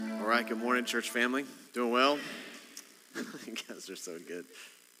right, good morning, church family. Doing well? You guys are so good.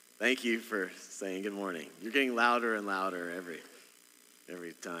 Thank you for saying good morning. You're getting louder and louder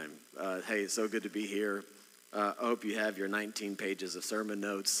every time. Hey, it's so good to be here. I hope you have your 19 pages of sermon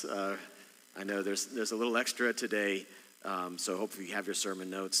notes. I know there's a little extra today, so hopefully you have your sermon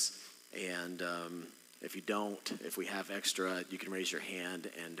notes. And if you don't, if we have extra, you can raise your hand.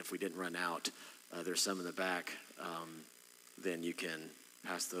 And if we didn't run out, there's some in the back. Then you can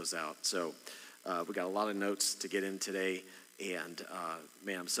pass those out. So we got a lot of notes to get in today. And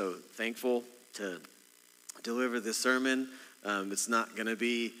man, I'm so thankful to deliver this sermon. It's not going to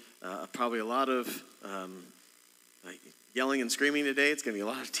be probably a lot of yelling and screaming today. It's going to be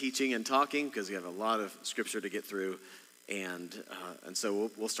a lot of teaching and talking because we have a lot of scripture to get through. And so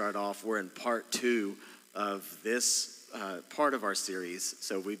we'll start off. We're in part 2 of this part of our series.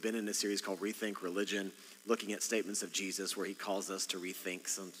 So we've been in a series called Rethink Religion, looking at statements of Jesus where he calls us to rethink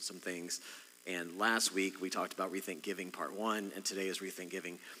some things. And last week we talked about Rethink Giving Part 1, and today is Rethink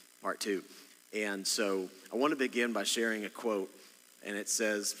Giving Part 2. And so I want to begin by sharing a quote, and it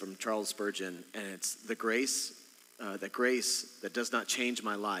says from Charles Spurgeon, and it's, the grace that does not change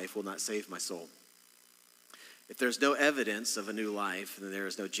my life will not save my soul. If there's no evidence of a new life, then there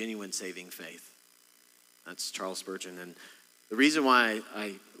is no genuine saving faith. That's Charles Spurgeon. And the reason why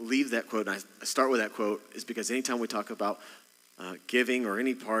I leave that quote, and I start with that quote, is because anytime we talk about giving or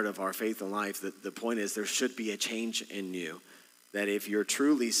any part of our faith and life, the point is there should be a change in you. That if you're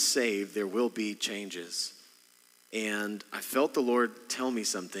truly saved, there will be changes. And I felt the Lord tell me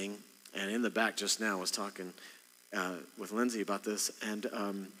something, and in the back just now I was talking with Lindsay about this,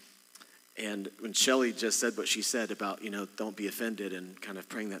 and when Shelly just said what she said about, don't be offended and kind of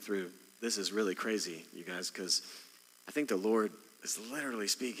praying that through, this is really crazy, you guys, because I think the Lord is literally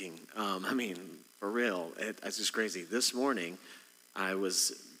speaking. For real, it's just crazy. This morning, I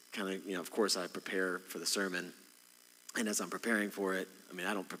was kind of course I prepare for the sermon, and as I'm preparing for it,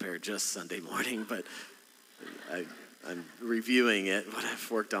 I don't prepare just Sunday morning, but I'm reviewing it, what I've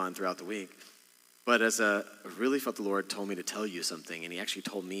worked on throughout the week. But I really felt the Lord told me to tell you something, and he actually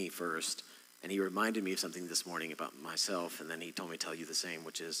told me first, and he reminded me of something this morning about myself, and then he told me to tell you the same,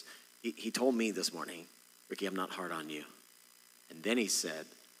 which is, he told me this morning, Ricky, I'm not hard on you. And then he said,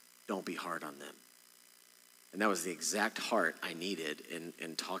 don't be hard on them. And that was the exact heart I needed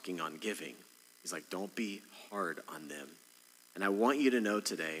in talking on giving. He's like, don't be hard on them. And I want you to know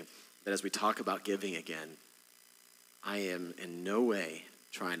today that as we talk about giving again, I am in no way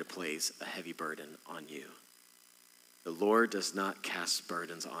trying to place a heavy burden on you. The Lord does not cast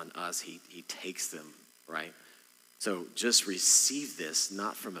burdens on us. He takes them, right? So just receive this,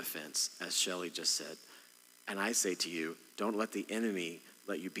 not from offense, as Shelly just said. And I say to you, don't let the enemy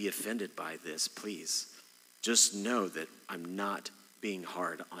let you be offended by this, please. Just know that I'm not being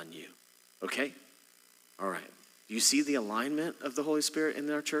hard on you, okay? All right. Do you see the alignment of the Holy Spirit in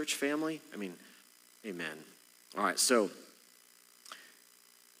our church family? Amen. All right, so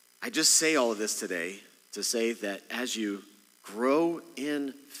I just say all of this today to say that as you grow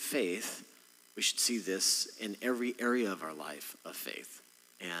in faith, we should see this in every area of our life of faith.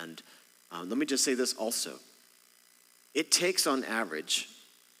 And let me just say this also. It takes on average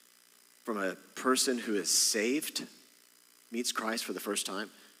from a person who is saved, meets Christ for the first time,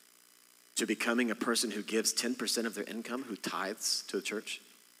 to becoming a person who gives 10% of their income, who tithes to the church.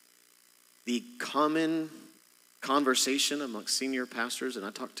 The common conversation amongst senior pastors, and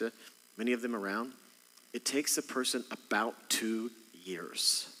I talk to many of them around, it takes a person about 2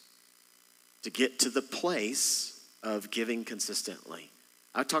 years to get to the place of giving consistently.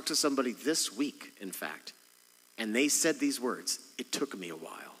 I talked to somebody this week, in fact, and they said these words, it took me a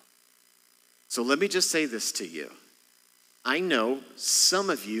while. So let me just say this to you. I know some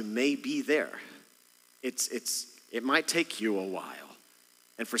of you may be there. It might take you a while.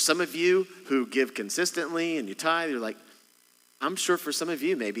 And for some of you who give consistently and you tithe, you're like, I'm sure for some of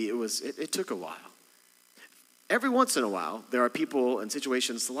you maybe it took a while. Every once in a while, there are people in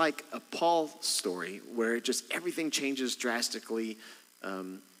situations like a Paul story where just everything changes drastically,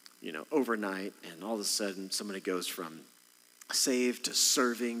 overnight, and all of a sudden somebody goes from saved to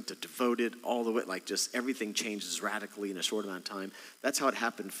serving to devoted, all the way, like just everything changes radically in a short amount of time. That's how it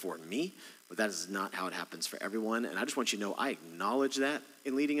happened for me, but that is not how it happens for everyone. And I just want you to know I acknowledge that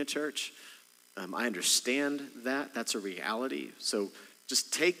in leading a church. I understand that. That's a reality. So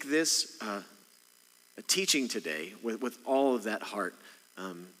just take this teaching today with all of that heart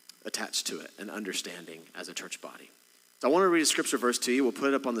attached to it and understanding as a church body. So I want to read a scripture verse to you. We'll put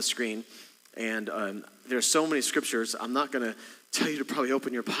it up on the screen. And there's so many scriptures. I'm not going to tell you to probably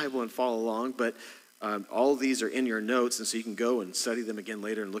open your Bible and follow along, but All of these are in your notes, and so you can go and study them again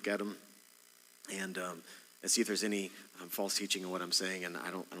later and look at them and see if there's any false teaching in what I'm saying. And I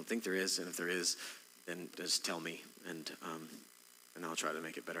don't think there is. And if there is, then just tell me, and I'll try to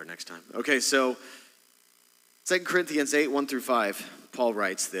make it better next time. Okay, so 2 Corinthians 8, 1 through 5, Paul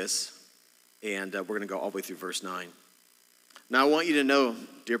writes this, and we're going to go all the way through verse 9. Now I want you to know,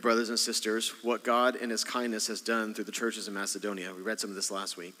 dear brothers and sisters, what God in his kindness has done through the churches in Macedonia. We read some of this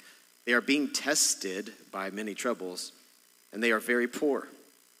last week. They are being tested by many troubles, and they are very poor.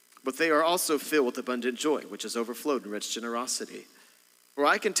 But they are also filled with abundant joy, which has overflowed in rich generosity. For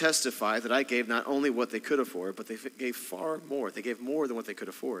I can testify that I gave not only what they could afford, but they gave far more. They gave more than what they could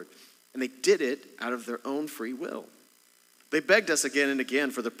afford. And they did it out of their own free will. They begged us again and again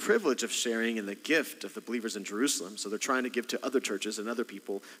for the privilege of sharing in the gift of the believers in Jerusalem. So they're trying to give to other churches and other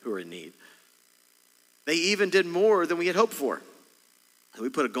people who are in need. They even did more than we had hoped for. We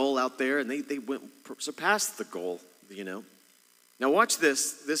put a goal out there, and they surpassed the goal, you know. Now watch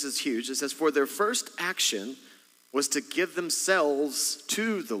this. This is huge. It says, for their first action was to give themselves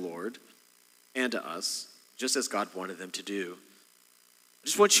to the Lord and to us, just as God wanted them to do. I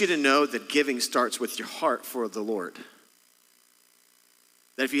just want you to know that giving starts with your heart for the Lord.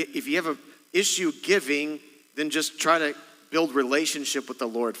 That if you have an issue giving, then just try to build relationship with the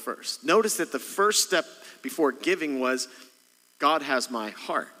Lord first. Notice that the first step before giving was, God has my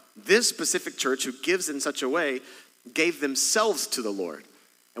heart. This specific church who gives in such a way gave themselves to the Lord.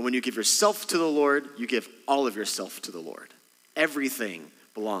 And when you give yourself to the Lord, you give all of yourself to the Lord. Everything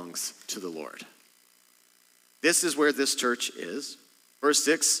belongs to the Lord. This is where this church is. Verse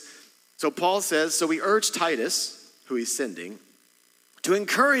 6, so Paul says, so we urge Titus, who he's sending, to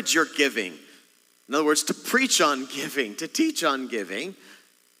encourage your giving. In other words, to preach on giving, to teach on giving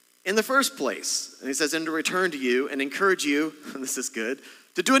in the first place. And he says, and to return to you and encourage you, and this is good,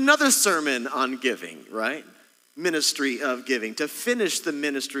 to do another sermon on giving, right? Ministry of giving, to finish the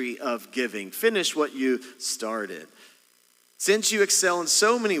ministry of giving, finish what you started. Since you excel in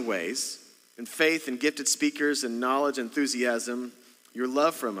so many ways, in faith and gifted speakers and knowledge, enthusiasm, your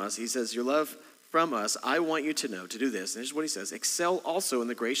love from us, he says, your love from us, I want you to know, to do this. And this is what he says, excel also in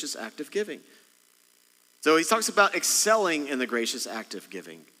the gracious act of giving. So he talks about excelling in the gracious act of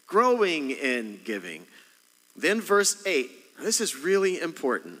giving, growing in giving. Then verse 8, this is really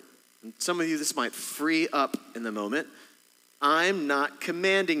important. And some of you, this might free up in the moment. I'm not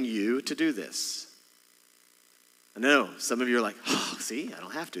commanding you to do this. I know, some of you are like, oh, see, I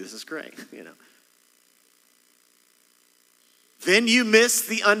don't have to, this is great, you know. Then you miss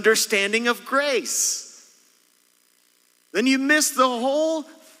the understanding of grace. Then you miss the whole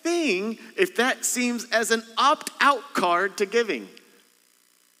thing if that seems as an opt-out card to giving.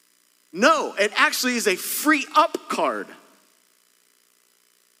 No, it actually is a free-up card.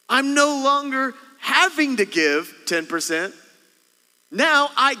 I'm no longer having to give 10%. Now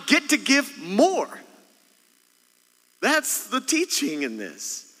I get to give more. That's the teaching in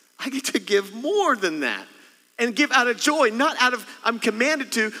this. I get to give more than that. And give out of joy, not out of I'm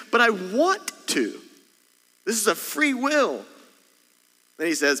commanded to, but I want to. This is a free will. Then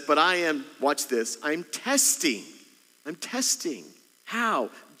he says, but I am, watch this, I'm testing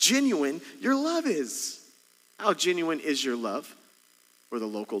how genuine your love is. How genuine is your love for the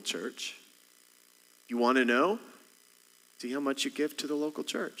local church? You want to know? See how much you give to the local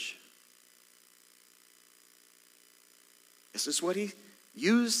church. This is what he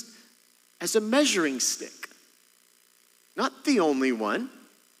used as a measuring stick. Not the only one,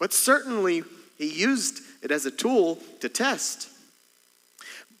 but certainly he used it as a tool to test.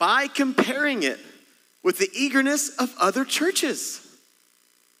 By comparing it with the eagerness of other churches.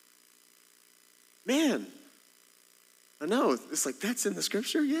 Man, I know, it's like, that's in the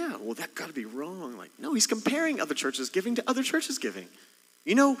scripture? Yeah, well, that got to be wrong. Like, no, he's comparing other churches giving to other churches giving.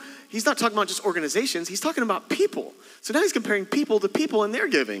 You know, he's not talking about just organizations, he's talking about people. So now he's comparing people to people in their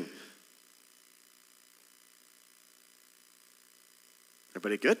giving.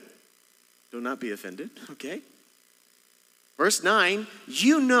 Everybody good? Do not be offended, okay? Verse 9,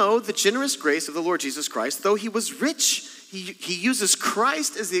 you know the generous grace of the Lord Jesus Christ, though he was rich. He uses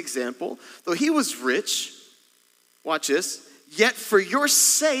Christ as the example. Though he was rich, watch this, yet for your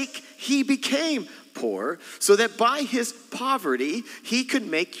sake he became poor, so that by his poverty he could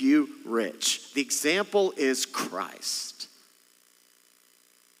make you rich. The example is Christ.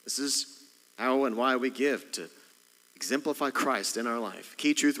 This is how and why we give, to exemplify Christ in our life.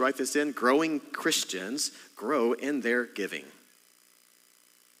 Key truth, write this in, growing Christians grow in their giving.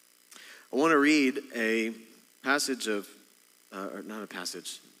 I want to read a passage of, or not a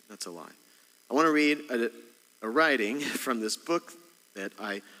passage, that's a lie. I want to read a writing from this book that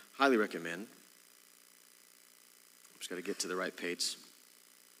I highly recommend. Just got to get to the right page.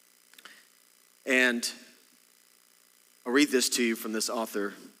 And I'll read this to you from this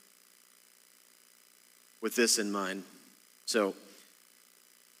author with this in mind. So, it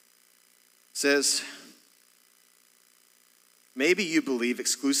says, maybe you believe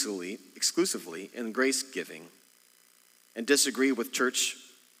exclusively in grace giving and disagree with church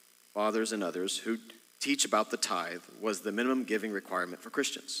fathers and others who teach about the tithe was the minimum giving requirement for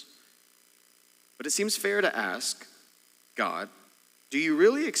Christians. But it seems fair to ask God, do you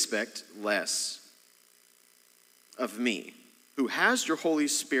really expect less of me, who has your Holy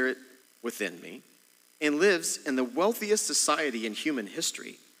Spirit within me and lives in the wealthiest society in human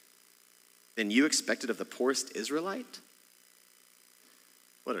history, than you expected of the poorest Israelite?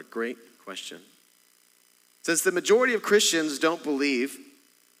 What a great question. Since the majority of Christians don't believe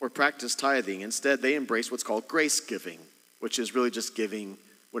or practice tithing, instead they embrace what's called grace giving, which is really just giving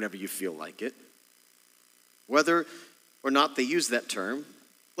whenever you feel like it. Whether or not they use that term,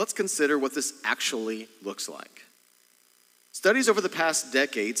 let's consider what this actually looks like. Studies over the past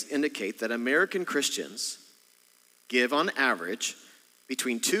decades indicate that American Christians give, on average,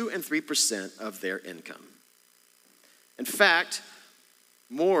 between 2 and 3% of their income. In fact,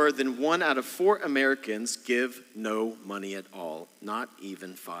 more than 1 out of 4 Americans give no money at all, not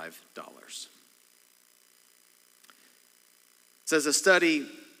even $5. It says a study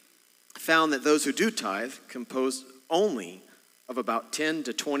found that those who do tithe compose only of about 10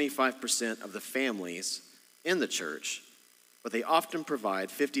 to 25% of the families in the church, but they often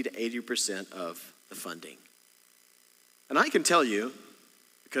provide 50 to 80% of the funding. And I can tell you,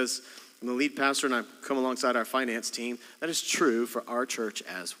 because I'm the lead pastor and I come alongside our finance team, that is true for our church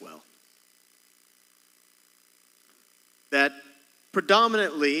as well. That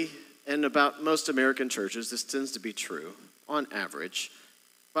predominantly, in about most American churches, this tends to be true, on average,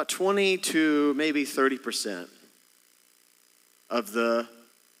 about 20 to maybe 30% of the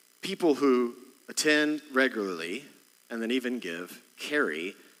people who attend regularly and then even give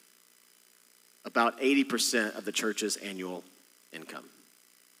carry about 80% of the church's annual income.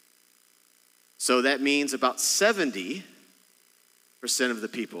 So that means about 70% of the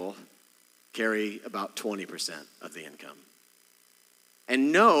people carry about 20% of the income.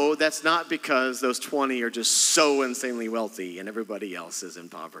 And no, that's not because those 20 are just so insanely wealthy and everybody else is in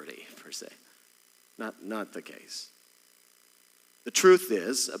poverty, per se. Not the case. The truth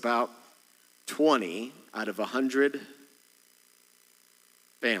is, about 20 out of 100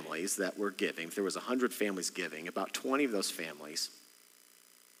 families that were giving, if there was 100 families giving, about 20 of those families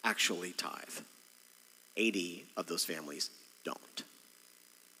actually tithe. 80 of those families don't.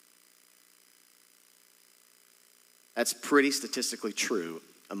 That's pretty statistically true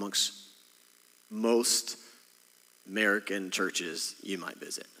amongst most American churches you might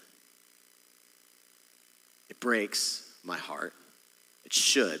visit. It breaks my heart. It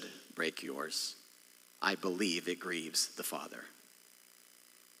should break yours. I believe it grieves the Father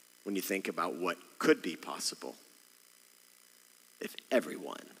when you think about what could be possible if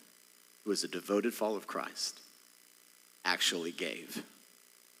everyone who is a devoted follower of Christ actually gave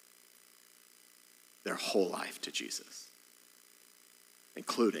their whole life to Jesus,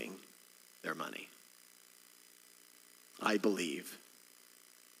 including their money. I believe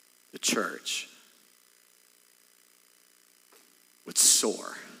the church would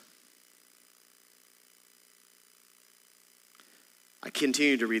soar. I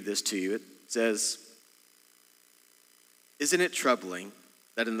continue to read this to you. It says, isn't it troubling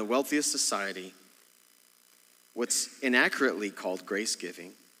that in the wealthiest society, what's inaccurately called grace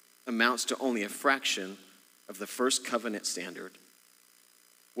giving amounts to only a fraction of the first covenant standard?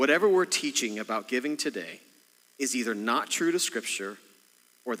 Whatever we're teaching about giving today is either not true to Scripture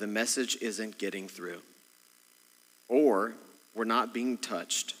or the message isn't getting through. Or we're not being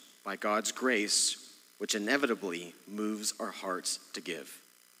touched by God's grace, which inevitably moves our hearts to give.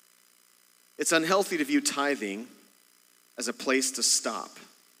 It's unhealthy to view tithing as a place to stop,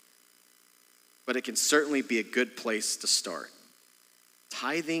 but it can certainly be a good place to start.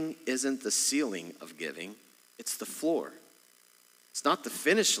 Tithing isn't the ceiling of giving, it's the floor. It's not the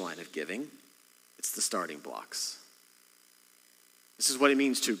finish line of giving, it's the starting blocks. This is what it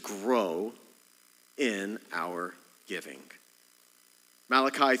means to grow in our giving.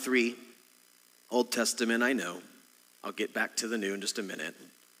 Malachi 3, Old Testament, I know. I'll get back to the New in just a minute.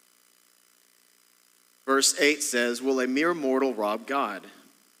 Verse 8 says, will a mere mortal rob God?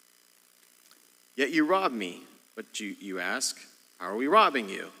 Yet you rob me. But you ask, how are we robbing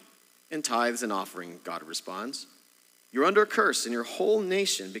you? In tithes and offering, God responds. You're under a curse in your whole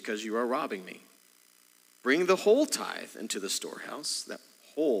nation because you are robbing me. Bring the whole tithe into the storehouse, that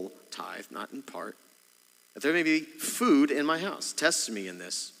whole tithe, not in part, that there may be food in my house. Test me in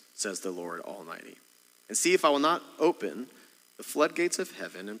this, says the Lord Almighty, and see if I will not open the floodgates of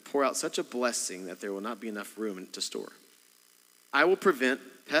heaven and pour out such a blessing that there will not be enough room to store. I will prevent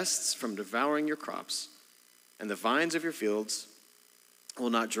pests from devouring your crops, and the vines of your fields will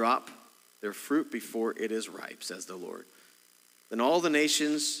not drop their fruit before it is ripe, says the Lord. Then all the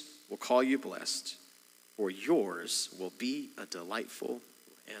nations will call you blessed, for yours will be a delightful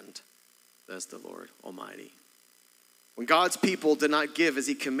land, says the Lord Almighty. When God's people did not give as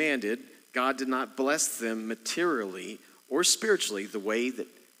he commanded, God did not bless them materially or spiritually the way that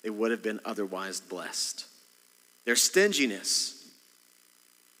they would have been otherwise blessed. Their stinginess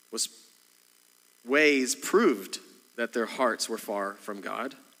ways proved that their hearts were far from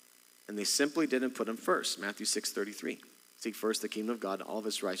God, and they simply didn't put him first. Matthew 6:33. Seek first the kingdom of God and all of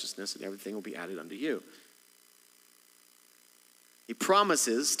his righteousness, and everything will be added unto you. He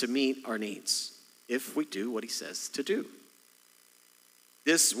promises to meet our needs if we do what he says to do.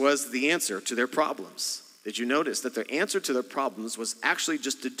 This was the answer to their problems. Did you notice that their answer to their problems was actually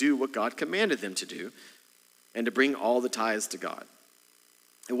just to do what God commanded them to do and to bring all the tithes to God?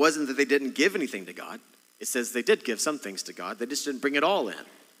 It wasn't that they didn't give anything to God. It says they did give some things to God. They just didn't bring it all in.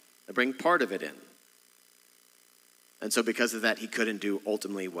 They bring part of it in. And so because of that, he couldn't do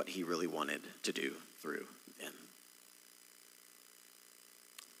ultimately what he really wanted to do through them.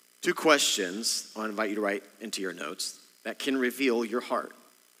 2 questions I want to invite you to write into your notes that can reveal your heart.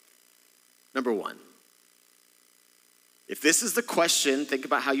 Number 1, if this is the question, think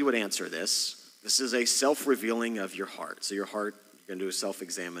about how you would answer this. This is a self-revealing of your heart. So your heart, you're going to do a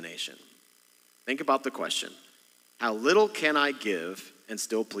self-examination. Think about the question. How little can I give and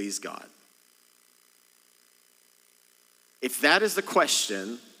still please God? If that is the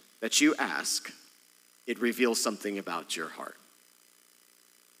question that you ask, it reveals something about your heart.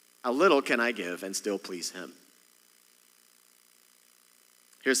 How little can I give and still please him?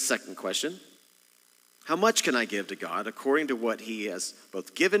 Here's the second question. How much can I give to God according to what he has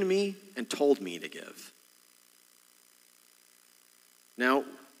both given me and told me to give? Now,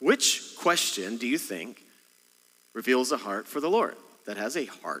 which question do you think reveals a heart for the Lord, that has a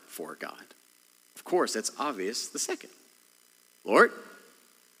heart for God? Of course, it's obvious, the second. Lord,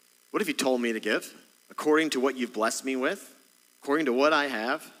 what have you told me to give? According to what you've blessed me with, according to what I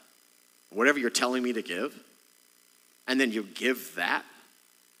have, whatever you're telling me to give, and then you give that?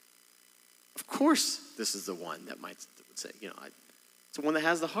 Of course, this is the one that might say, it's the one that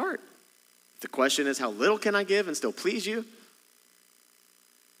has the heart. The question is, how little can I give and still please you?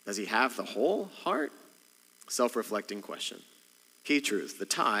 Does he have the whole heart? Self-reflecting question. Key truth, the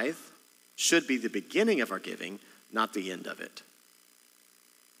tithe should be the beginning of our giving, not the end of it.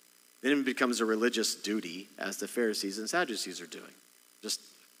 Then it becomes a religious duty, as the Pharisees and Sadducees are doing. Just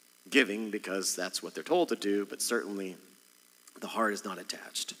giving because that's what they're told to do, but certainly the heart is not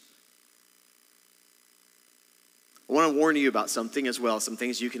attached. I want to warn you about something as well, some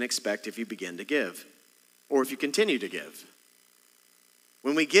things you can expect if you begin to give, or if you continue to give.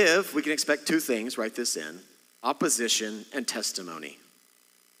 When we give, we can expect 2 things, write this in: opposition and testimony.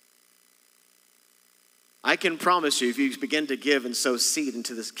 I can promise you, if you begin to give and sow seed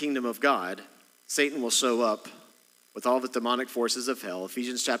into this kingdom of God, Satan will show up with all the demonic forces of hell,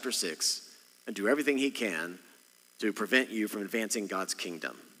 Ephesians chapter 6, and do everything he can to prevent you from advancing God's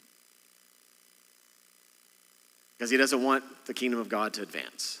kingdom. Because he doesn't want the kingdom of God to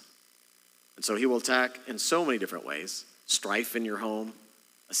advance. And so he will attack in so many different ways: strife in your home,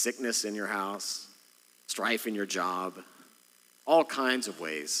 a sickness in your house, strife in your job, all kinds of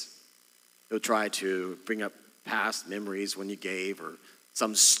ways. He'll try to bring up past memories when you gave, or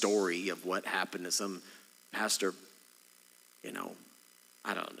some story of what happened to some pastor,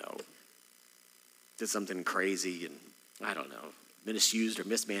 I don't know, did something crazy and, misused or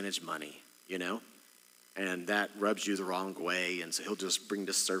mismanaged money, and that rubs you the wrong way. And so he'll just bring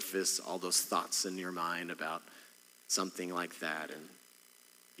to surface all those thoughts in your mind about something like that and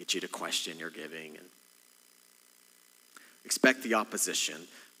get you to question your giving. And expect the opposition,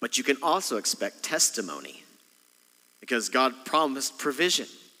 but you can also expect testimony, because God promised provision.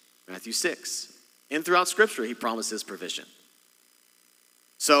 Matthew 6. And throughout Scripture, he promises provision.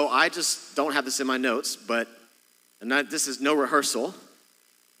 So I just don't have this in my notes, this is no rehearsal.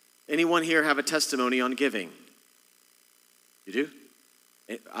 Anyone here have a testimony on giving? You do?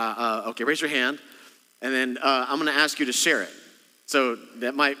 Okay, raise your hand. And then I'm going to ask you to share it. So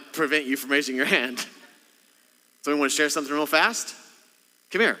that might prevent you from raising your hand. So we want to share something real fast?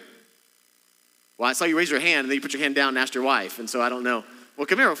 Come here. Well, I saw you raise your hand, and then you put your hand down and asked your wife, and so I don't know. Well,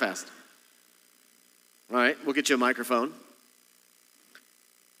 come here real fast. All right, we'll get you a microphone.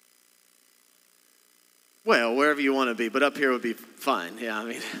 Well, wherever you want to be, but up here would be fine. Yeah, I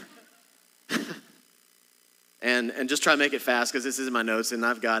mean. and just try to make it fast because this is my notes, and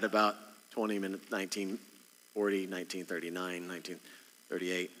I've got about 20 minutes, 1940, 1939,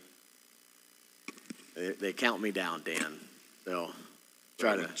 1938. They count me down, Dan. So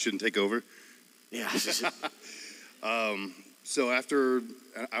try to. Shouldn't take over? Yeah. So after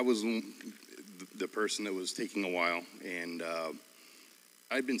I was the person that was taking a while, and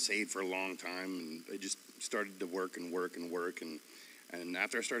I'd been saved for a long time, and I just started to work, and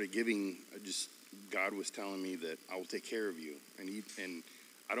after I started giving, God was telling me that I will take care of you, and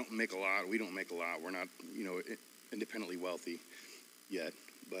I don't make a lot. We don't make a lot. We're not, independently wealthy yet,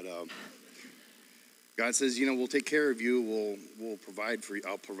 but God says, we'll take care of you. We'll provide for you.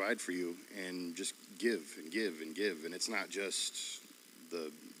 I'll provide for you, and just give and give and give. And it's not just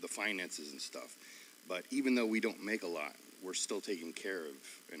the finances and stuff, but even though we don't make a lot, we're still taken care of,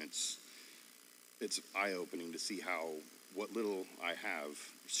 and it's eye-opening to see how what little I have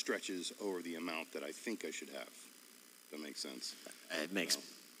stretches over the amount that I think I should have. That makes sense. It makes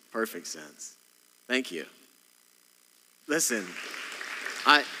perfect sense. Thank you. Listen,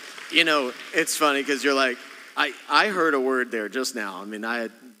 it's funny because you're like, I heard a word there just now. I mean, I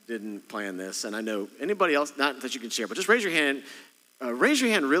didn't plan this, and I know anybody else, not that you can share, but just raise your hand. Raise your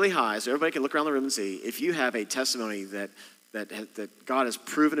hand really high so everybody can look around the room and see if you have a testimony that God has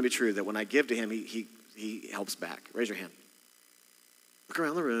proven to be true, that when I give to him, he helps back. Raise your hand. Look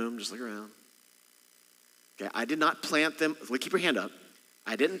around the room. Just look around. Okay, I did not plant them. Keep your hand up.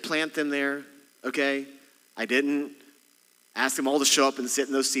 I didn't plant them there, okay? I didn't ask them all to show up and sit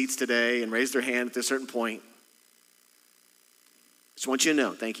in those seats today and raise their hand at a certain point. Just want you to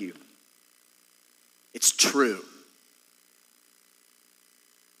know, thank you. It's true.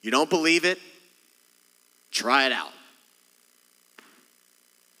 You don't believe it? Try it out.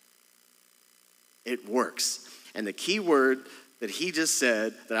 It works. And the key word that he just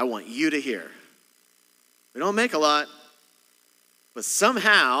said that I want you to hear. We don't make a lot, but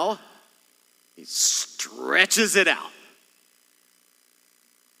somehow he stretches it out.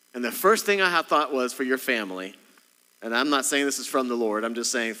 And the first thing I thought was for your family, and I'm not saying this is from the Lord, I'm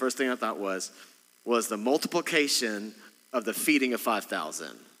just saying first thing I thought was the multiplication of the feeding of 5,000.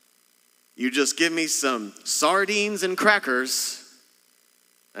 You just give me some sardines and crackers,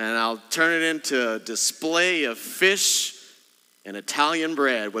 and I'll turn it into a display of fish and Italian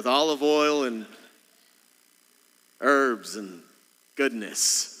bread with olive oil and herbs and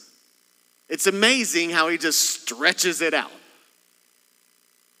goodness. It's amazing how he just stretches it out.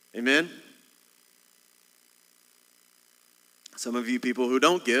 Amen? Some of you people who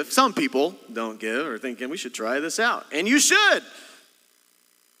don't give, some people don't give, are thinking we should try this out. And you should.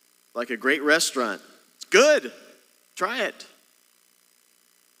 Like a great restaurant. It's good. Try it.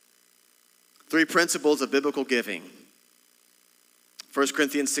 3 principles of biblical giving. 1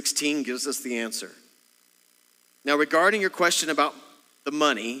 Corinthians 16 gives us the answer. Now, regarding your question about the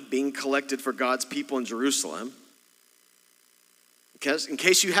money being collected for God's people in Jerusalem, in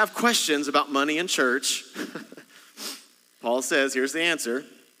case you have questions about money in church, Paul says, here's the answer.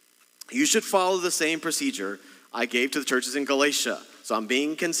 You should follow the same procedure I gave to the churches in Galatia. So I'm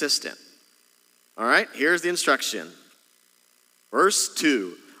being consistent. All right, here's the instruction. Verse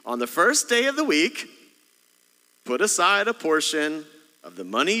 2. On the first day of the week, put aside a portion of the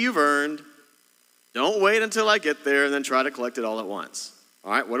money you've earned. Don't wait until I get there and then try to collect it all at once.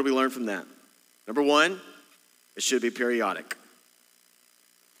 All right, what do we learn from that? Number 1, it should be periodic.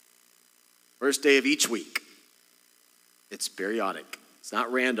 First day of each week. It's periodic. It's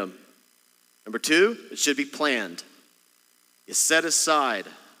not random. Number 2, it should be planned. You set aside.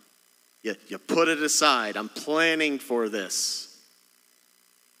 You put it aside. I'm planning for this.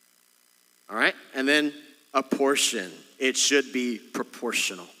 All right? And then a portion. It should be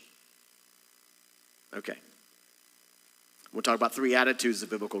proportional. Okay. We'll talk about 3 attitudes of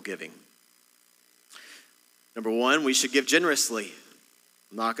biblical giving. Number 1, we should give generously.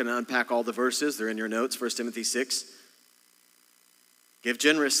 I'm not going to unpack all the verses. They're in your notes, 1 Timothy 6. Give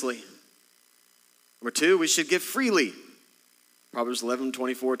generously. Number 2, we should give freely. Proverbs 11,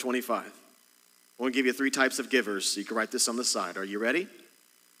 24, 25. I want to give you 3 types of givers, so you can write this on the side. Are you ready?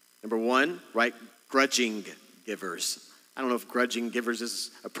 Number 1, write grudging givers. I don't know if grudging givers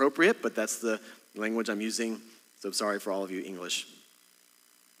is appropriate, but that's the language I'm using. So I'm sorry for all of you English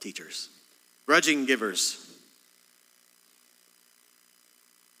teachers. Grudging givers.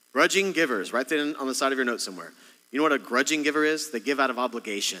 Grudging givers. Write that on the side of your note somewhere. You know what a grudging giver is? They give out of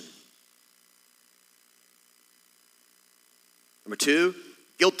obligation. Number 2,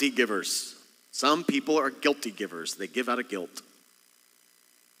 guilty givers. Some people are guilty givers. They give out of guilt.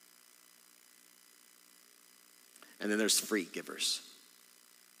 And then there's free givers.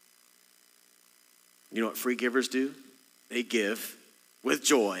 You know what free givers do? They give with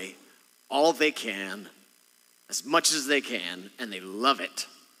joy all they can, as much as they can, and they love it.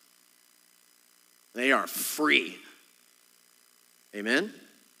 They are free. Amen?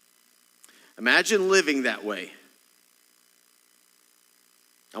 Imagine living that way.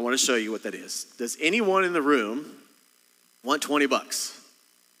 I want to show you what that is. Does anyone in the room want $20?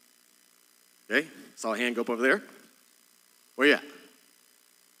 Okay, saw a hand go up over there. Where you at?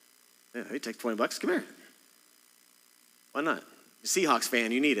 Yeah, he takes $20. Come here. Why not? You're a Seahawks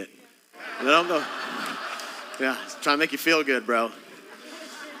fan, you need it. Let them go. Yeah, trying to make you feel good, bro.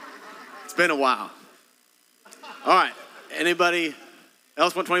 It's been a while. All right, anybody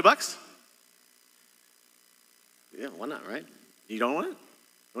else want $20? Yeah, why not, right? You don't want it?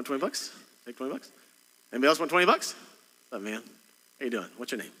 You want $20? Take $20? Anybody else want $20? What's up, man? How you doing?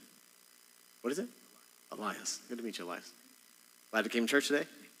 What's your name? What is it? Elias. Good to meet you, Elias. Glad you came to church today?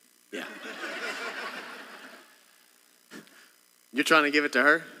 Yeah. You're trying to give it to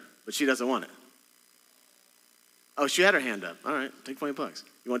her, but she doesn't want it. Oh, she had her hand up. All right, take $20.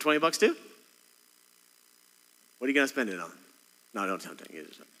 You want $20 too? What are you going to spend it on? No, don't tell me.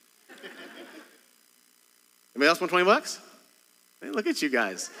 Anybody else want $20? Hey, look at you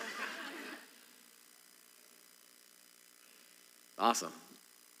guys. Awesome.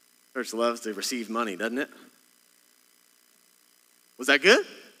 Church loves to receive money, doesn't it? Was that good?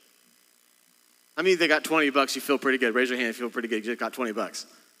 How many of you got $20? You feel pretty good. Raise your hand if you feel pretty good. You just got $20.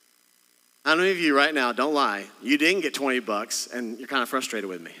 How many of you right now, don't lie, you didn't get $20 and you're kind of frustrated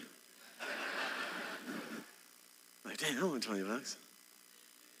with me? Like, dang, I want $20.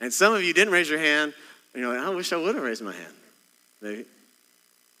 And some of you didn't raise your hand and you're like, I wish I would have raised my hand. Maybe.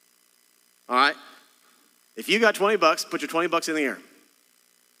 All right. If you got $20, put your $20 in the air.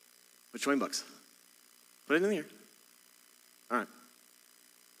 Put $20. Put it in the air. All right.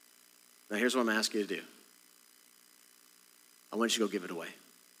 Now here's what I'm going to ask you to do. I want you to go give it away.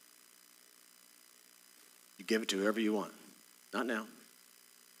 You give it to whoever you want. Not now.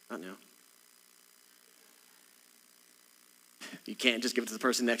 Not now. You can't just give it to the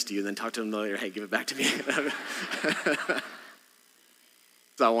person next to you and then talk to them later, hey, give it back to me.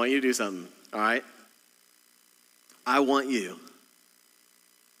 So I want you to do something, all right? I want you,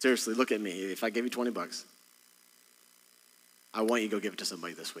 seriously, look at me. If I give you $20, I want you to go give it to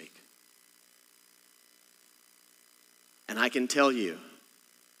somebody this week. And I can tell you,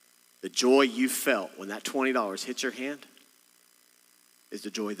 the joy you felt when that $20 hit your hand is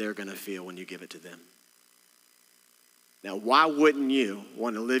the joy they're going to feel when you give it to them. Now, why wouldn't you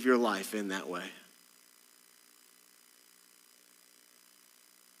want to live your life in that way?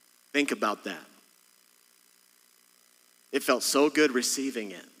 Think about that. It felt so good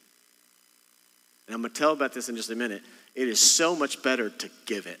receiving it. And I'm going to tell about this in just a minute. It is so much better to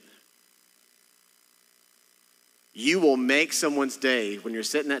give it. You will make someone's day when you're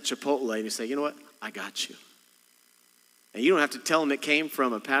sitting at Chipotle and you say, you know what? I got you. And you don't have to tell them it came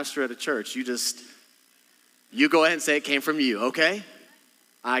from a pastor at a church. You go ahead and say it came from you, okay?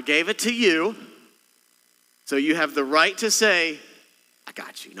 I gave it to you, so you have the right to say, I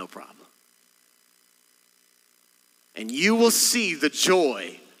got you, no problem. And you will see the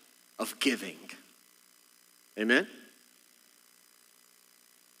joy of giving. Amen?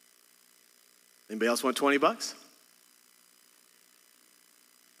 Anybody else want $20?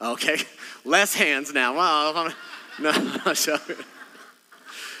 Okay, less hands now. Wow, no, show it.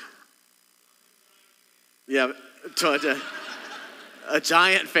 Yeah, a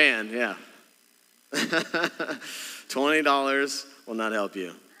giant fan, yeah. $20 will not help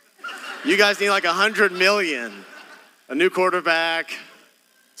you. You guys need like 100 million. A new quarterback,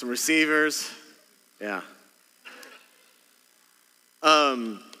 some receivers, yeah.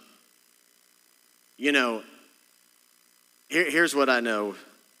 You know, here's what I know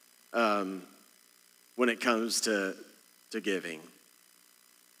when it comes to giving.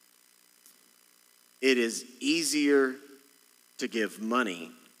 It is easier to give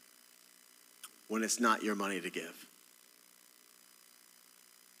money when it's not your money to give.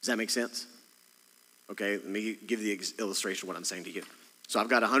 Does that make sense? Okay, let me give the illustration of what I'm saying to you. So I've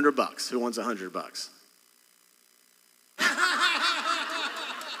got $100. Who wants $100?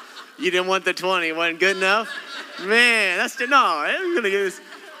 You didn't want the 20, wasn't good enough? Man, no, I'm gonna give this.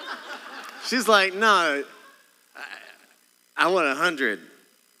 She's like, no, I want 100.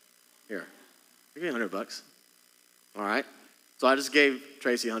 Here, give me $100. All right, so I just gave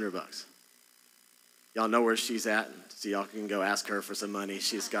Tracy $100. Y'all know where she's at, so y'all can go ask her for some money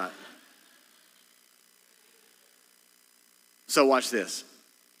she's got. So watch this.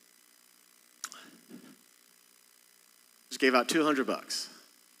 just gave out $200.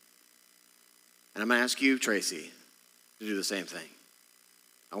 And I'm going to ask you, Tracy, to do the same thing.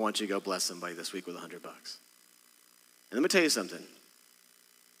 I want you to go bless somebody this week with $100. And let me tell you something.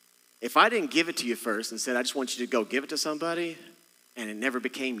 If I didn't give it to you first and said, I just want you to go give it to somebody, and it never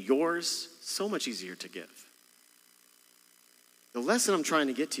became yours, so much easier to give. The lesson I'm trying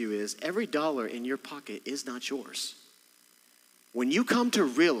to get to is every dollar in your pocket is not yours. When you come to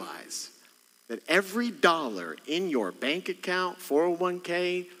realize that every dollar in your bank account,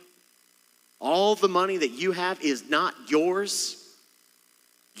 401k, all the money that you have is not yours,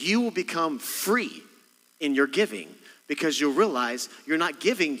 you will become free in your giving because you'll realize you're not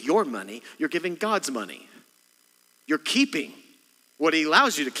giving your money, you're giving God's money. You're keeping what he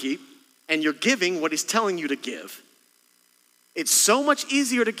allows you to keep, and you're giving what he's telling you to give. It's so much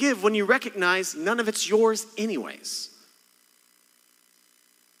easier to give when you recognize none of it's yours anyways.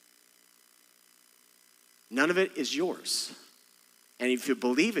 None of it is yours. And if you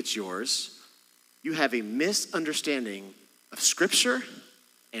believe it's yours, you have a misunderstanding of Scripture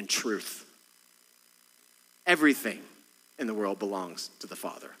and truth. Everything in the world belongs to the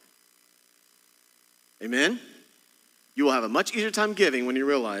Father. Amen? You will have a much easier time giving when you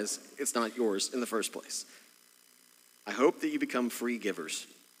realize it's not yours in the first place. I hope that you become free givers.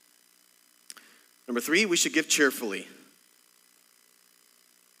 Number 3, we should give cheerfully.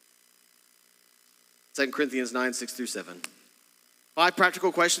 2 Corinthians 9, 6 through 7. 5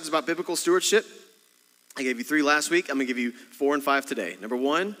 practical questions about biblical stewardship. I gave you 3 last week. I'm going to give you 4 and 5 today.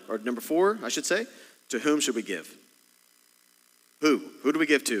 Number 4, I should say. To whom should we give? Who? Who do we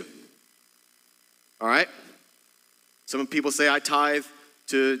give to? All right? Some people say I tithe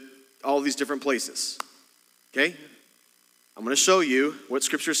to all these different places. Okay? I'm going to show you what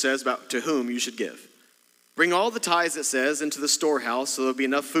Scripture says about to whom you should give. Bring all the tithes, it says, into the storehouse so there'll be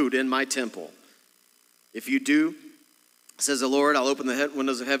enough food in my temple. If you do, says the Lord, I'll open the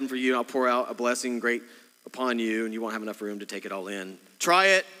windows of heaven for you, and I'll pour out a blessing great upon you, and you won't have enough room to take it all in. Try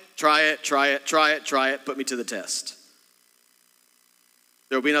it, try it, try it, try it, try it. Put me to the test.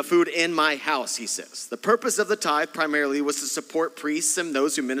 There will be enough food in my house, he says. The purpose of the tithe primarily was to support priests and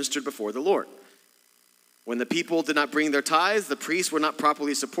those who ministered before the Lord. When the people did not bring their tithes, the priests were not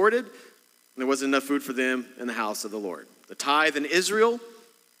properly supported, and there wasn't enough food for them in the house of the Lord. The tithe in Israel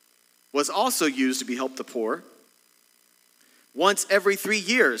was also used to be help the poor. Once every 3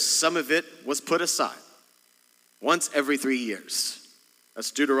 years, some of it was put aside. Once every 3 years.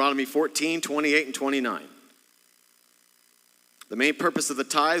 That's Deuteronomy 14, 28, and 29. The main purpose of the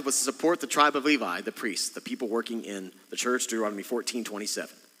tithe was to support the tribe of Levi, the priests, the people working in the church, Deuteronomy 14, 27.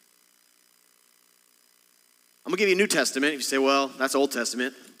 I'm going to give you a New Testament. If you say, well, that's Old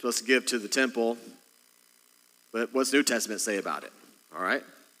Testament, supposed to give to the temple. But what's New Testament say about it? All right?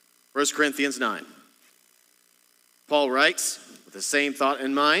 1 Corinthians 9. Paul writes, with the same thought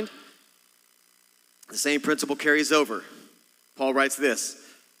in mind, the same principle carries over. Paul writes this,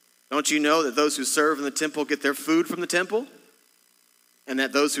 don't you know that those who serve in the temple get their food from the temple? And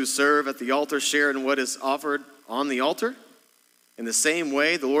that those who serve at the altar share in what is offered on the altar? In the same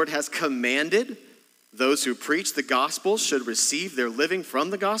way, the Lord has commanded those who preach the gospel should receive their living from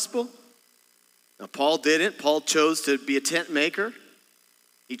the gospel. Now, Paul didn't. Paul chose to be a tent maker.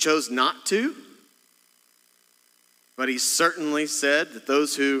 He chose not to. But he certainly said that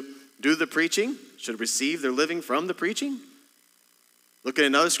those who do the preaching should receive their living from the preaching. Look at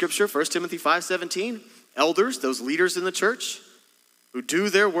another scripture, 1 Timothy 5:17. Elders, those leaders in the church who do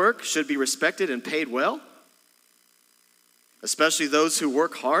their work should be respected and paid well. Especially those who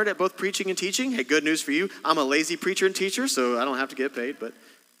work hard at both preaching and teaching. Hey, good news for you. I'm a lazy preacher and teacher, so I don't have to get paid, but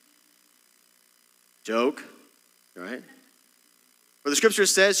joke, right? For the scripture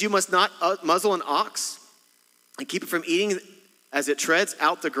says, you must not muzzle an ox and keep it from eating as it treads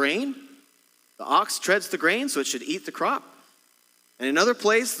out the grain. The ox treads the grain, so it should eat the crop. And in another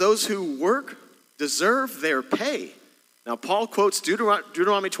place, those who work deserve their pay. Now, Paul quotes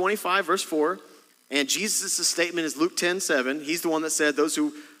Deuteronomy 25, verse 4, and Jesus' statement is Luke 10:7. He's the one that said those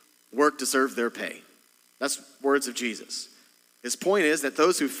who work deserve their pay. That's words of Jesus. His point is that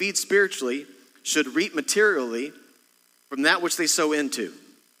those who feed spiritually should reap materially from that which they sow into.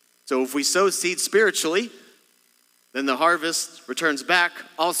 So if we sow seed spiritually, then the harvest returns back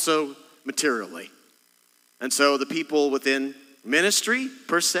also materially. And so the people within ministry,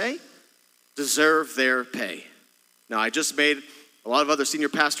 per se, deserve their pay. Now, I just made a lot of other senior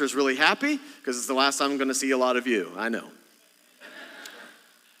pastors really happy because it's the last time I'm going to see a lot of you. I know.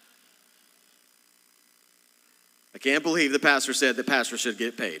 I can't believe the pastor said the pastor should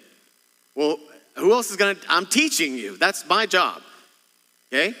get paid. Well, who else is going to? I'm teaching you. That's my job.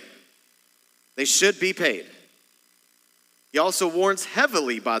 Okay? They should be paid. He also warns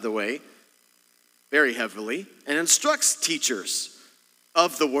heavily, by the way, very heavily, and instructs teachers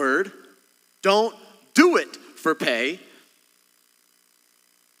of the word, don't do it for pay,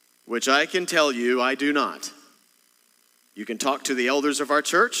 which I can tell you I do not. You can talk to the elders of our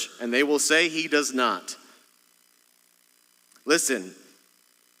church, and they will say he does not. Listen,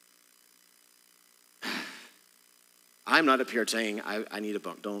 I'm not up here saying I need a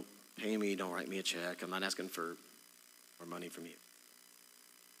bump. Don't pay me, don't write me a check. I'm not asking for more money from you.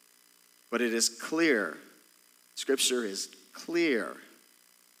 But it is clear, Scripture is clear,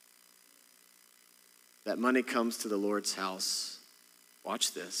 that money comes to the Lord's house.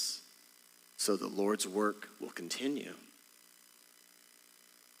 Watch this. So the Lord's work will continue.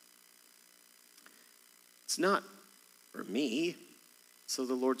 It's not for me, so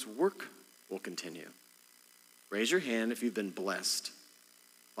the Lord's work will continue. Raise your hand if you've been blessed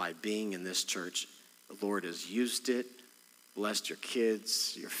by being in this church. The Lord has used it, blessed your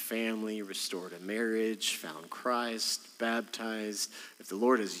kids, your family, restored a marriage, found Christ, baptized. If the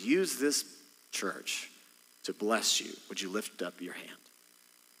Lord has used this church to bless you, would you lift up your hand?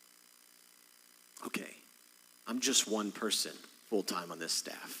 Okay, I'm just one person full-time on this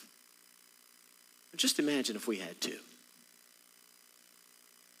staff. Just imagine if we had two.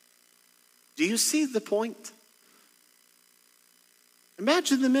 Do you see the point?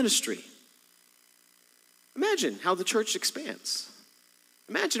 Imagine the ministry. Imagine how the church expands.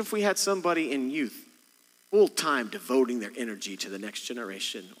 Imagine if we had somebody in youth full-time devoting their energy to the next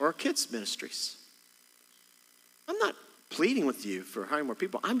generation or our kids' ministries. I'm not pleading with you for hiring more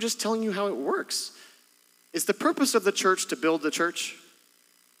people. I'm just telling you how it works. Is the purpose of the church to build the church?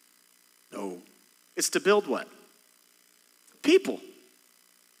 No. It's to build what? People.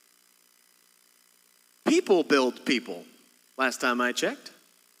 People build people, last time I checked.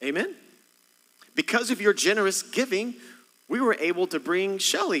 Amen? Because of your generous giving, we were able to bring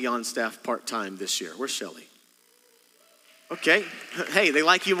Shelly on staff part-time this year. Where's Shelly? Okay. Hey, they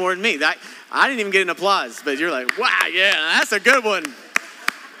like you more than me. I didn't even get an applause, but you're like, wow, yeah, that's a good one.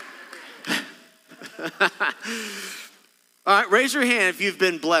 All right, raise your hand if you've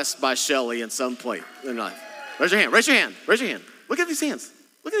been blessed by Shelly in some point in life. Raise your hand, raise your hand, raise your hand. Look at these hands.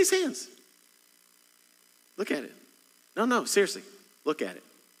 Look at these hands. Look at it. No, seriously, look at it.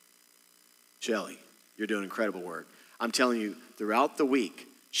 Shelly, you're doing incredible work. I'm telling you, throughout the week,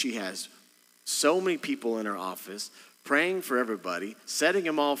 she has so many people in her office praying for everybody, setting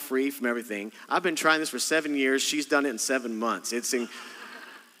them all free from everything. I've been trying this for 7 years. She's done it in 7 months.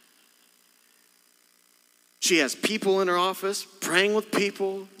 She has people in her office, praying with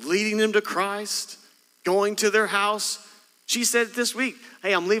people, leading them to Christ, going to their house. She said this week,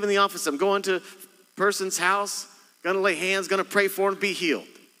 hey, I'm leaving the office. I'm going to a person's house, going to lay hands, going to pray for them, be healed.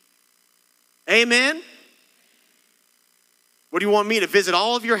 Amen? What do you want me to visit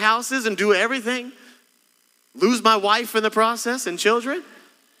all of your houses and do everything? Lose my wife in the process and children?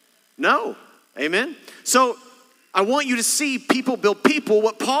 No. Amen? So I want you to see people build people.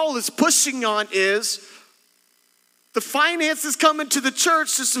 What Paul is pushing on is the finances come into the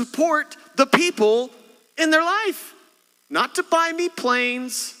church to support the people in their life. Not to buy me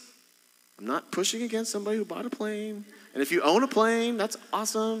planes. I'm not pushing against somebody who bought a plane. And if you own a plane, that's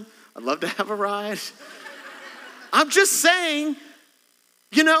awesome. I'd love to have a ride. I'm just saying,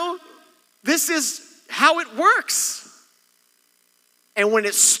 this is how it works. And when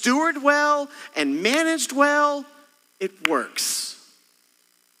it's stewarded well and managed well, it works.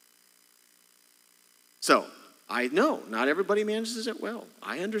 So, I know not everybody manages it well.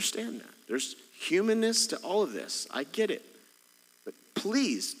 I understand that. There's humanness to all of this. I get it. But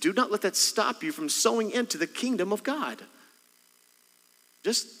please, do not let that stop you from sowing into the kingdom of God.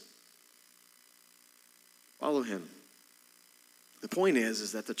 Just follow him. The point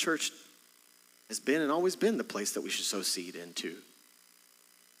is that the church has been and always been the place that we should sow seed into.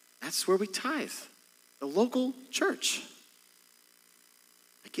 That's where we tithe. The local church.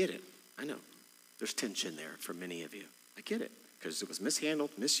 I get it. I know. There's tension there for many of you. I get it. Because it was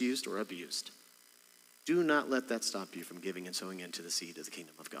mishandled, misused, or abused. Do not let that stop you from giving and sowing into the seed of the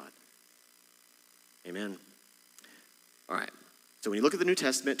kingdom of God. Amen. All right. So when you look at the New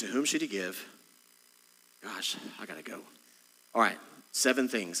Testament, to whom should you give? Gosh, I got to go. All right. 7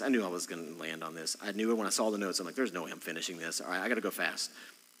 things. I knew I was going to land on this. I knew it when I saw the notes. I'm like, there's no way I'm finishing this. All right, I got to go fast.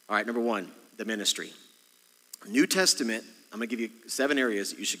 All right, number 1, the ministry. New Testament, I'm going to give you 7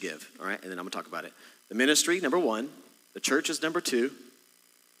 areas that you should give. All right, and then I'm going to talk about it. The ministry, number 1. The church is number 2.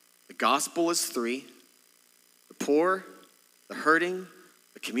 The gospel is 3. The poor, the hurting,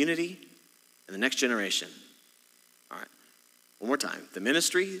 the community, and the next generation. All right, one more time. The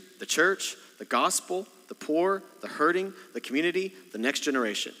ministry, the church, the gospel, the poor, the hurting, the community, the next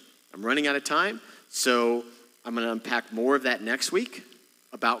generation. I'm running out of time, so I'm going to unpack more of that next week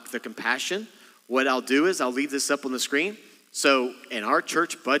about the compassion. What I'll do is I'll leave this up on the screen. So in our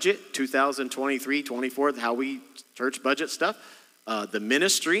church budget, 2023-24, how we church budget stuff, the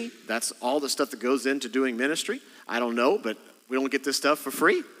ministry, that's all the stuff that goes into doing ministry. I don't know, but we don't get this stuff for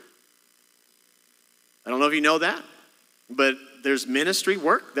free. I don't know if you know that, but there's ministry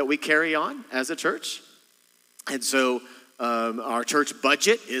work that we carry on as a church. And so our church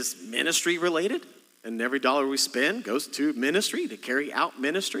budget is ministry related, and every dollar we spend goes to ministry, to carry out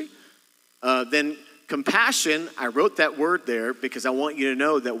ministry. Then compassion, I wrote that word there because I want you to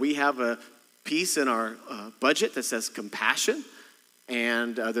know that we have a piece in our budget that says compassion.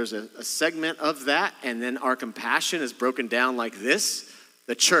 And there's a segment of that, and then our compassion is broken down like this,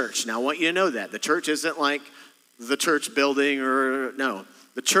 the church. Now, I want you to know that. The church isn't like the church building no.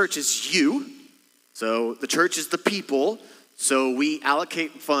 The church is you. So the church is the people. So we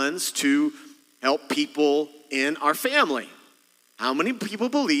allocate funds to help people in our family. How many people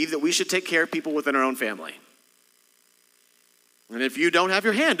believe that we should take care of people within our own family? And if you don't have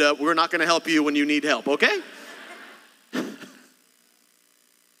your hand up, we're not going to help you when you need help, okay? All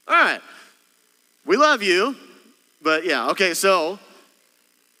right. We love you, but yeah, okay, so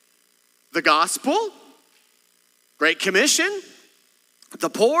the gospel, Great Commission, the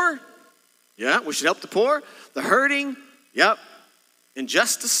poor, yeah, we should help the poor, the hurting, yep,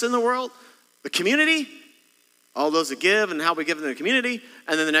 injustice in the world, the community, all those that give and how we give in the community,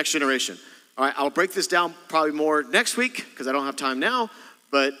 and then the next generation. All right, I'll break this down probably more next week because I don't have time now,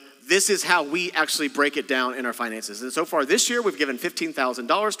 but this is how we actually break it down in our finances. And so far this year, we've given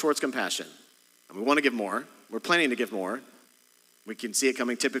 $15,000 towards compassion. And we want to give more. We're planning to give more. We can see it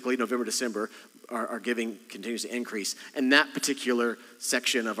coming typically November, December. Our giving continues to increase in that particular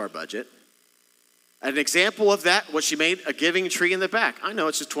section of our budget. An example of that, what she made, a giving tree in the back. I know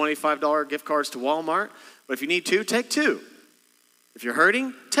it's just $25 gift cards to Walmart, but if you need two, take two. If you're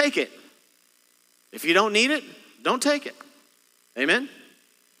hurting, take it. If you don't need it, don't take it. Amen?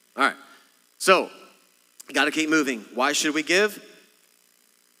 All right, so got to keep moving. Why should we give?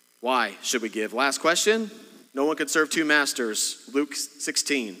 Why should we give? Last question. No one can serve two masters. Luke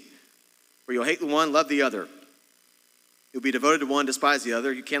 16. For you'll hate the one, love the other. You'll be devoted to one, despise the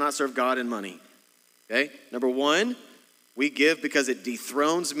other. You cannot serve God and money. Okay? Number one, we give because it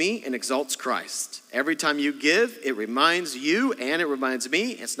dethrones me and exalts Christ. Every time you give, it reminds you and it reminds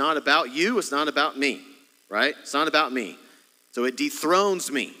me. It's not about you. It's not about me. Right? It's not about me. So it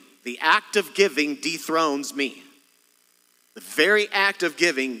dethrones me. The act of giving dethrones me. The very act of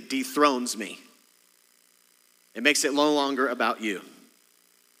giving dethrones me. It makes it no longer about you.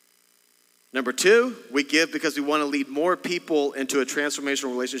 Number two, we give because we want to lead more people into a transformational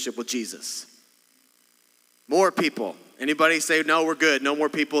relationship with Jesus. More people. Anybody say, no, we're good, no more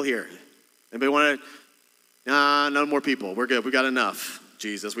people here? Anybody want to, nah, no more people, we're good, we got enough,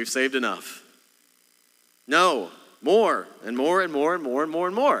 Jesus, we've saved enough. No. More and more and more and more and more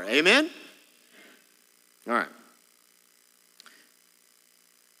and more. Amen? All right.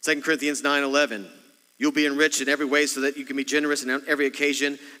 2 Corinthians 9:11. You'll be enriched in every way so that you can be generous in every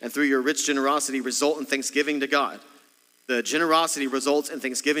occasion, and through your rich generosity result in thanksgiving to God. The generosity results in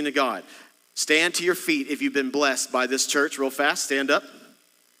thanksgiving to God. Stand to your feet if you've been blessed by this church. Real fast, stand up.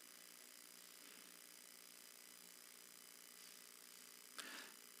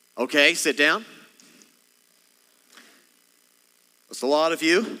 Okay, sit down. That's a lot of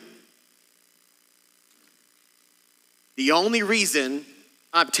you. The only reason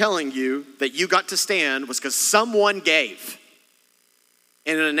I'm telling you that you got to stand was because someone gave.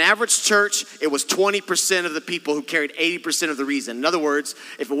 And in an average church, it was 20% of the people who carried 80% of the reason. In other words,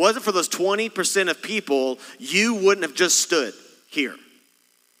 if it wasn't for those 20% of people, you wouldn't have just stood here.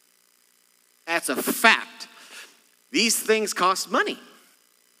 That's a fact. These things cost money.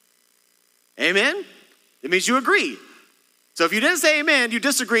 Amen? It means you agree. So if you didn't say amen, you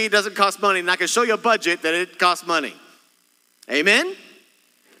disagree, it doesn't cost money, and I can show you a budget that it costs money. Amen?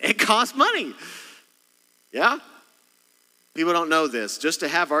 It costs money. Yeah? People don't know this. Just to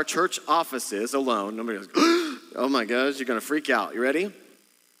have our church offices alone, nobody goes, oh my gosh, you're going to freak out. You ready?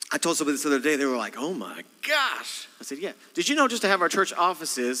 I told somebody this other day, they were like, oh my gosh. I said, yeah. Did you know just to have our church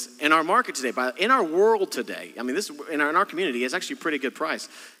offices in our market today, in our world today, I mean, this in our community, is actually a pretty good price.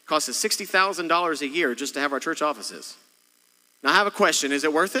 It costs us $60,000 a year just to have our church offices. Now, I have a question. Is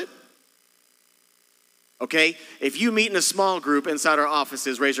it worth it? Okay, if you meet in a small group inside our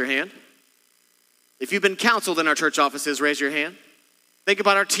offices, raise your hand. If you've been counseled in our church offices, raise your hand. Think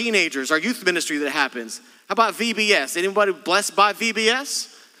about our teenagers, our youth ministry that happens. How about VBS? Anybody blessed by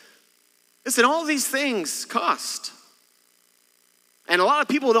VBS? Listen, all these things cost. And a lot of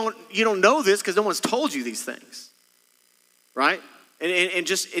people don't know this because no one's told you these things, right? And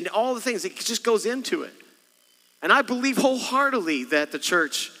just in all the things, it just goes into it. And I believe wholeheartedly that the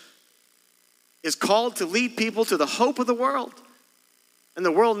church is called to lead people to the hope of the world. And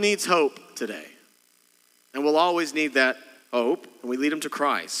the world needs hope today. And we'll always need that hope, and we lead them to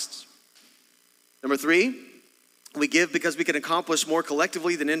Christ. Number 3, we give because we can accomplish more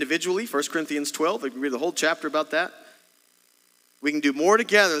collectively than individually. 1 Corinthians 12, we can read the whole chapter about that. We can do more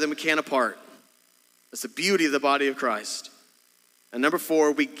together than we can apart. That's the beauty of the body of Christ. And number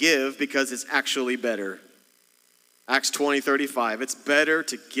 4, we give because it's actually better. Acts 20:35, it's better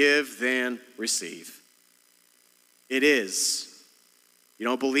to give than receive. It is. You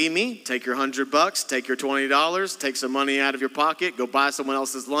don't believe me? Take your $100, take your $20, take some money out of your pocket, go buy someone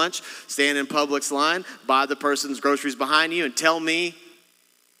else's lunch, stand in Publix line, buy the person's groceries behind you, and tell me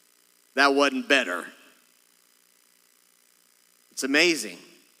that wasn't better. It's amazing.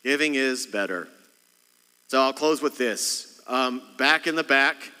 Giving is better. So I'll close with this. Back in the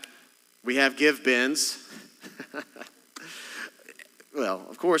back, we have give bins. Well,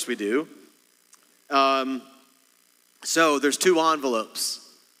 of course we do. So there's 2 envelopes.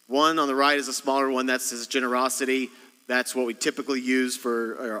 One on the right is a smaller one that says generosity. That's what we typically use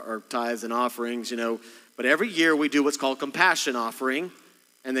for our tithes and offerings, But every year we do what's called compassion offering,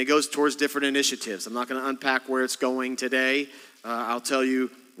 and it goes towards different initiatives. I'm not going to unpack where it's going today. I'll tell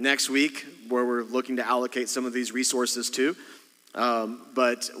you next week where we're looking to allocate some of these resources to.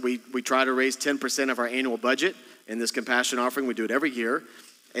 But we try to raise 10% of our annual budget in this compassion offering. We do it every year.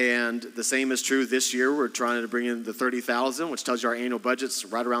 And the same is true this year. We're trying to bring in the $30,000, which tells you our annual budget's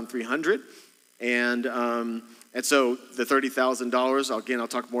right around $300,000. And so the $30,000, again, I'll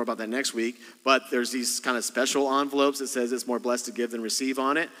talk more about that next week. But there's these kind of special envelopes that says it's more blessed to give than receive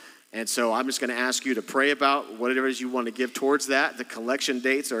on it. And so I'm just going to ask you to pray about whatever it is you want to give towards that. The collection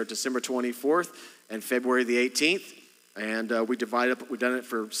dates are December 24th and February the 18th. And we've done it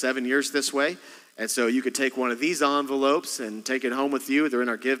for 7 years this way. And so you could take one of these envelopes and take it home with you. They're in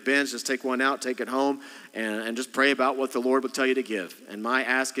our give bins. Just take one out, take it home, and just pray about what the Lord would tell you to give. And my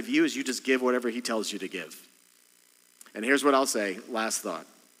ask of you is you just give whatever he tells you to give. And here's what I'll say, last thought.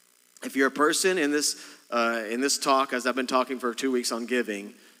 If you're a person in this talk, as I've been talking for 2 weeks on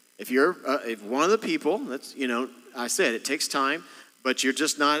giving, if one of the people, that's, I said it takes time, but you're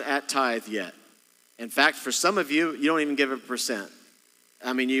just not at tithe yet. In fact, for some of you, you don't even give a percent.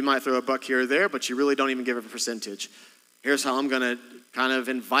 I mean, you might throw a buck here or there, but you really don't even give a percentage. Here's how I'm going to kind of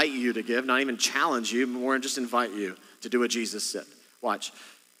invite you to give, not even challenge you, more just invite you to do what Jesus said. Watch.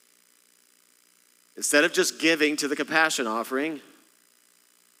 Instead of just giving to the compassion offering,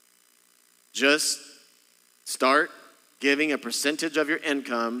 just start giving a percentage of your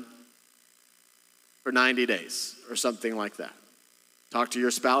income for 90 days or something like that. Talk to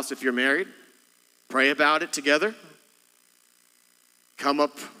your spouse if you're married. Pray about it together. Come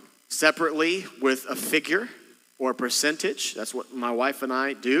up separately with a figure or a percentage. That's what my wife and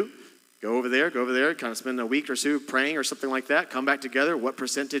I do. Go over there, kind of spend a week or two praying or something like that. Come back together. What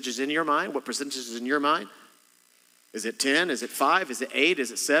percentage is in your mind? What percentage is in your mind? Is it 10? Is it 5? Is it 8?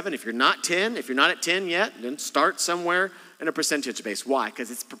 Is it 7? If you're not at 10 yet, then start somewhere in a percentage base. Why?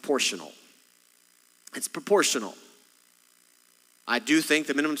 Because it's proportional. It's proportional. I do think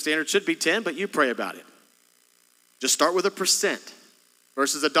the minimum standard should be 10, but you pray about it. Just start with a percent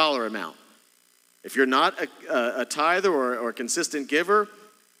versus a dollar amount. If you're not a tither or a consistent giver,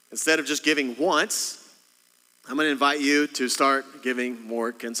 instead of just giving once, I'm going to invite you to start giving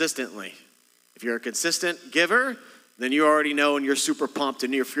more consistently. If you're a consistent giver, then you already know and you're super pumped.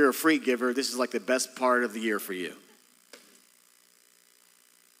 And if you're a free giver, this is like the best part of the year for you.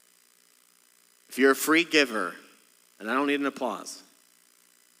 If you're a free giver, and I don't need an applause,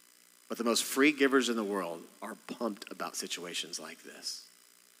 but the most free givers in the world are pumped about situations like this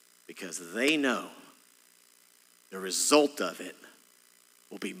because they know the result of it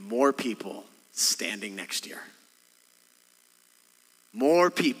will be more people standing next year. More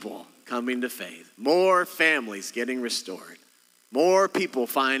people coming to faith. More families getting restored. More people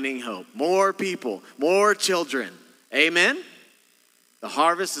finding hope. More people. More children. Amen? The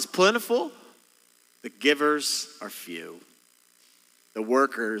harvest is plentiful. The givers are few. The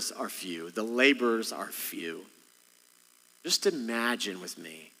workers are few. The laborers are few. Just imagine with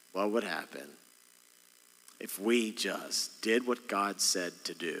me what would happen if we just did what God said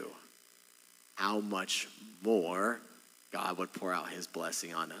to do. How much more God would pour out his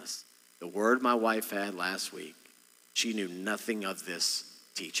blessing on us. The word my wife had last week, she knew nothing of this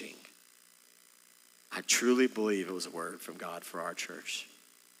teaching. I truly believe it was a word from God for our church.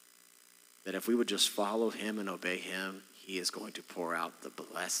 that if we would just follow him and obey him, he is going to pour out the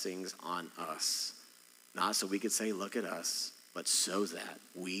blessings on us. Not so we could say, look at us, but so that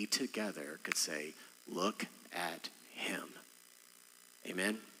we together could say, look at him.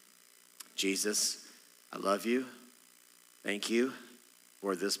 Amen. Jesus, I love you. Thank you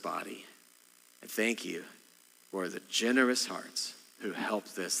for this body. And thank you for the generous hearts who help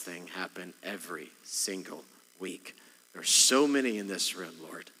this thing happen every single week. There are so many in this room,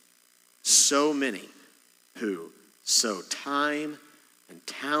 Lord. So many who sow time and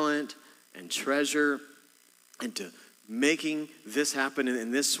talent and treasure into making this happen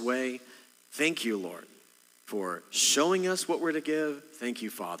in this way. Thank you, Lord, for showing us what we're to give. Thank you,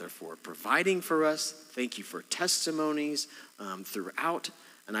 Father, for providing for us. Thank you for testimonies throughout.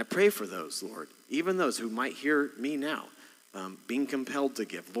 And I pray for those, Lord, even those who might hear me now, being compelled to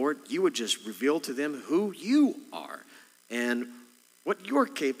give. Lord, you would just reveal to them who you are and what you're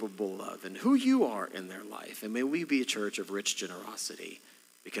capable of and who you are in their life. And may we be a church of rich generosity,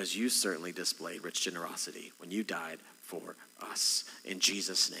 because you certainly displayed rich generosity when you died for us. In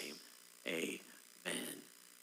Jesus' name, amen.